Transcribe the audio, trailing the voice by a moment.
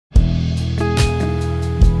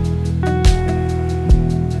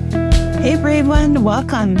Hey, brave one.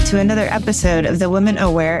 Welcome to another episode of the Women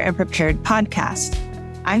Aware and Prepared podcast.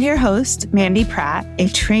 I'm your host, Mandy Pratt, a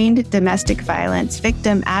trained domestic violence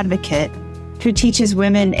victim advocate who teaches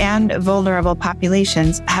women and vulnerable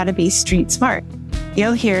populations how to be street smart.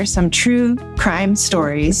 You'll hear some true crime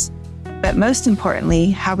stories, but most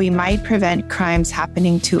importantly, how we might prevent crimes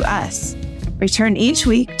happening to us. Return each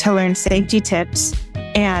week to learn safety tips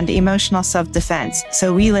and emotional self-defense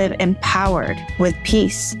so we live empowered with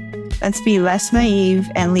peace. Let's be less naive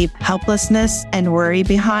and leave helplessness and worry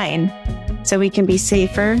behind so we can be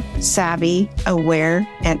safer, savvy, aware,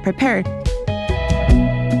 and prepared.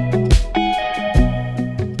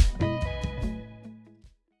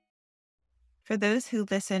 For those who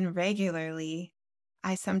listen regularly,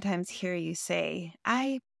 I sometimes hear you say,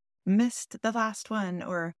 I missed the last one,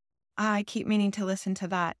 or I keep meaning to listen to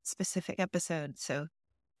that specific episode. So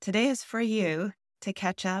today is for you to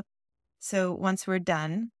catch up. So once we're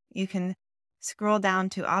done, you can scroll down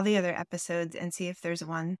to all the other episodes and see if there's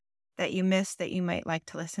one that you missed that you might like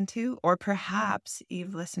to listen to, or perhaps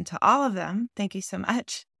you've listened to all of them. Thank you so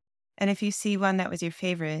much. And if you see one that was your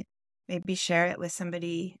favorite, maybe share it with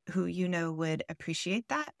somebody who you know would appreciate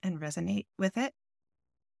that and resonate with it.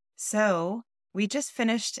 So we just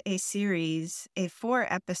finished a series, a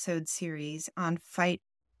 4-episode series on fight,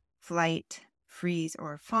 flight, freeze,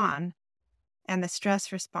 or fawn, and the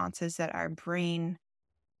stress responses that our brain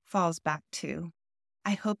falls back to.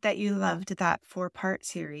 I hope that you loved that 4-part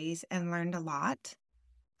series and learned a lot.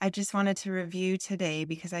 I just wanted to review today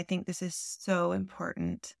because I think this is so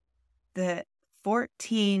important. The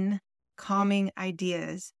 14 calming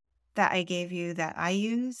ideas that I gave you that I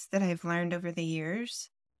use, that I've learned over the years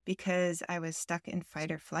because I was stuck in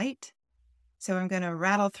fight or flight. So I'm going to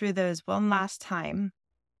rattle through those one last time.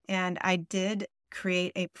 And I did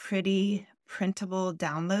create a pretty printable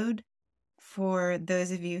download for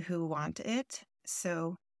those of you who want it.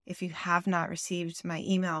 So if you have not received my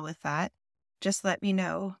email with that, just let me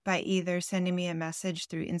know by either sending me a message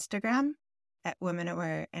through Instagram at Women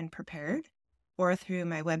Aware and Prepared, or through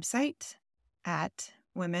my website at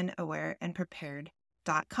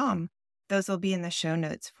womenawareandprepared.com. Those will be in the show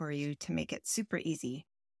notes for you to make it super easy.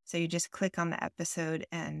 So you just click on the episode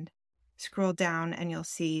and scroll down and you'll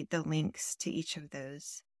see the links to each of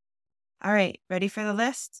those. All right, ready for the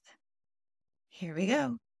list? Here we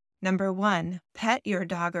go. Number 1, pet your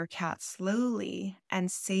dog or cat slowly and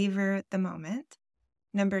savor the moment.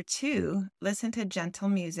 Number 2, listen to gentle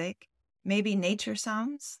music, maybe nature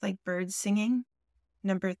sounds like birds singing.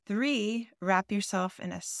 Number 3, wrap yourself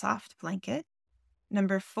in a soft blanket.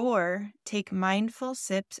 Number 4, take mindful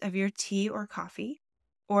sips of your tea or coffee,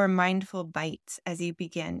 or mindful bites as you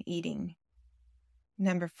begin eating.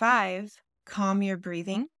 Number 5, calm your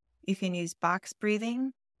breathing. You can use box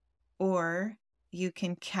breathing, or you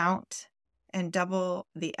can count and double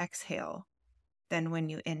the exhale than when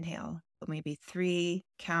you inhale. Maybe 3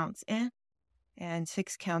 counts in and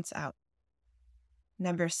 6 counts out.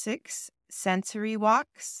 Number 6, sensory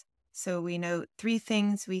walks. So we know 3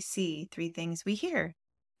 things we see, 3 things we hear,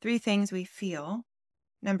 3 things we feel.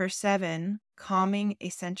 Number 7, calming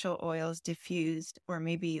essential oils diffused, or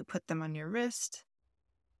maybe you put them on your wrist.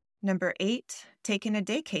 Number 8, taking a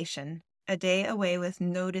daycation, a day away with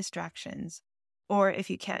no distractions. Or if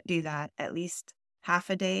you can't do that, at least half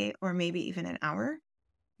a day or maybe even an hour.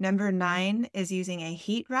 Number 9 is using a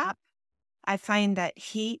heat wrap. I find that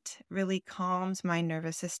heat really calms my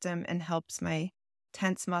nervous system and helps my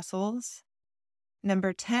tense muscles.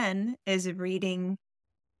 Number 10 is reading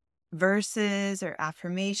verses or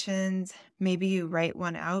affirmations. Maybe you write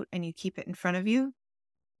one out and you keep it in front of you.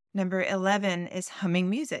 Number 11 is humming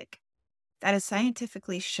music. That is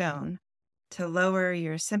scientifically shown to lower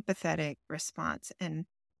your sympathetic response and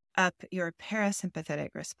up your parasympathetic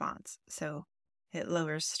response. So it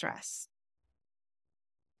lowers stress.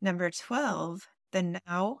 Number 12, the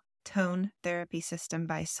Now Tone Therapy System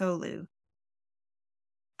by Solu.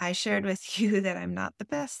 I shared with you that I'm not the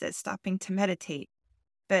best at stopping to meditate,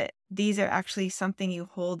 but these are actually something you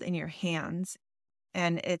hold in your hands,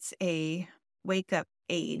 and it's a wake-up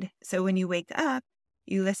aid. So when you wake up,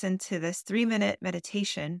 you listen to this 3-minute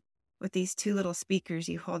meditation with these 2 little speakers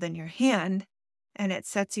you hold in your hand, and it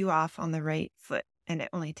sets you off on the right foot, and it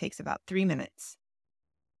only takes about 3 minutes.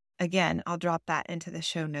 Again, I'll drop that into the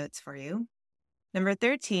show notes for you. Number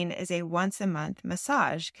 13 is a once-a-month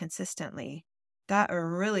massage consistently. That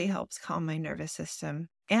really helps calm my nervous system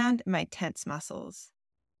and my tense muscles.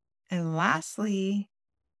 And lastly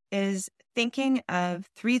is thinking of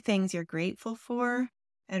 3 things you're grateful for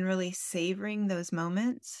and really savoring those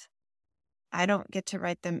moments. I don't get to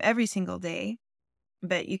write them every single day,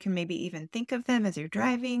 but you can maybe even think of them as you're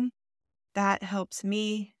driving, that helps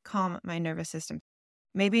me calm my nervous system.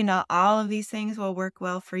 Maybe not all of these things will work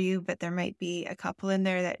well for you, but there might be a couple in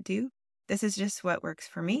there that do. This is just what works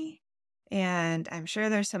for me. And I'm sure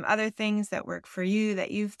there's some other things that work for you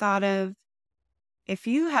that you've thought of. If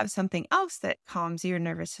you have something else that calms your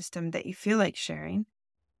nervous system that you feel like sharing,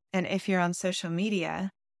 and if you're on social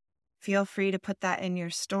media, feel free to put that in your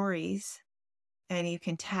stories and you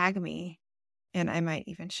can tag me, and I might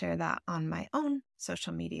even share that on my own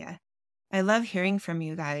social media. I love hearing from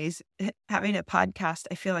you guys. Having a podcast,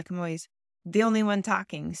 I feel like I'm always the only one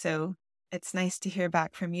talking. So it's nice to hear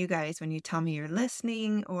back from you guys when you tell me you're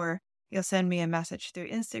listening, or you'll send me a message through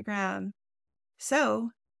Instagram.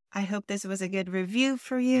 So I hope this was a good review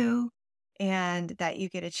for you and that you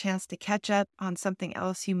get a chance to catch up on something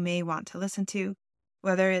else you may want to listen to,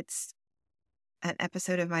 whether it's an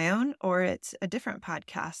episode of my own or it's a different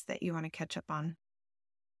podcast that you want to catch up on.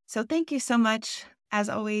 So thank you so much, as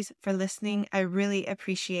always, for listening. I really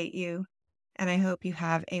appreciate you, and I hope you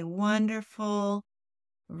have a wonderful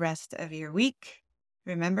rest of your week.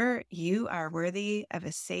 Remember, you are worthy of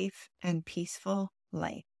a safe and peaceful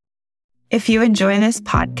life. If you enjoy this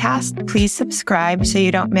podcast, please subscribe so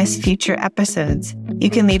you don't miss future episodes. You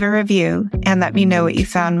can leave a review and let me know what you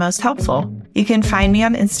found most helpful. You can find me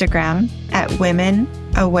on Instagram at Women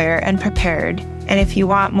Aware and Prepared. And if you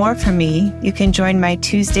want more from me, you can join my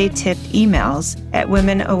Tuesday tipped emails at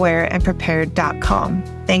womenawareandprepared.com.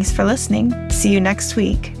 Thanks for listening. See you next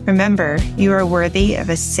week. Remember, you are worthy of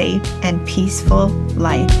a safe and peaceful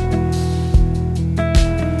life.